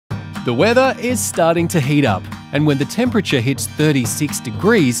The weather is starting to heat up, and when the temperature hits 36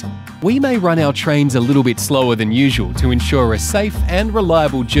 degrees, we may run our trains a little bit slower than usual to ensure a safe and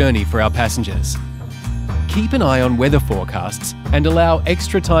reliable journey for our passengers. Keep an eye on weather forecasts and allow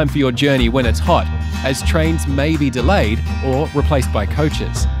extra time for your journey when it's hot, as trains may be delayed or replaced by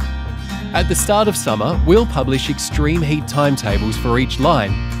coaches. At the start of summer, we'll publish extreme heat timetables for each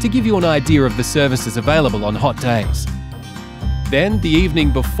line to give you an idea of the services available on hot days. Then, the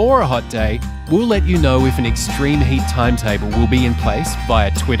evening before a hot day, we'll let you know if an extreme heat timetable will be in place via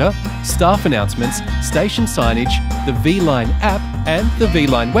Twitter, staff announcements, station signage, the V-Line app and the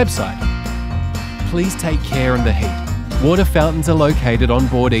V-Line website. Please take care in the heat. Water fountains are located on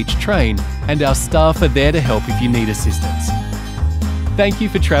board each train, and our staff are there to help if you need assistance. Thank you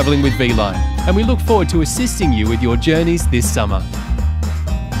for travelling with V-Line, and we look forward to assisting you with your journeys this summer.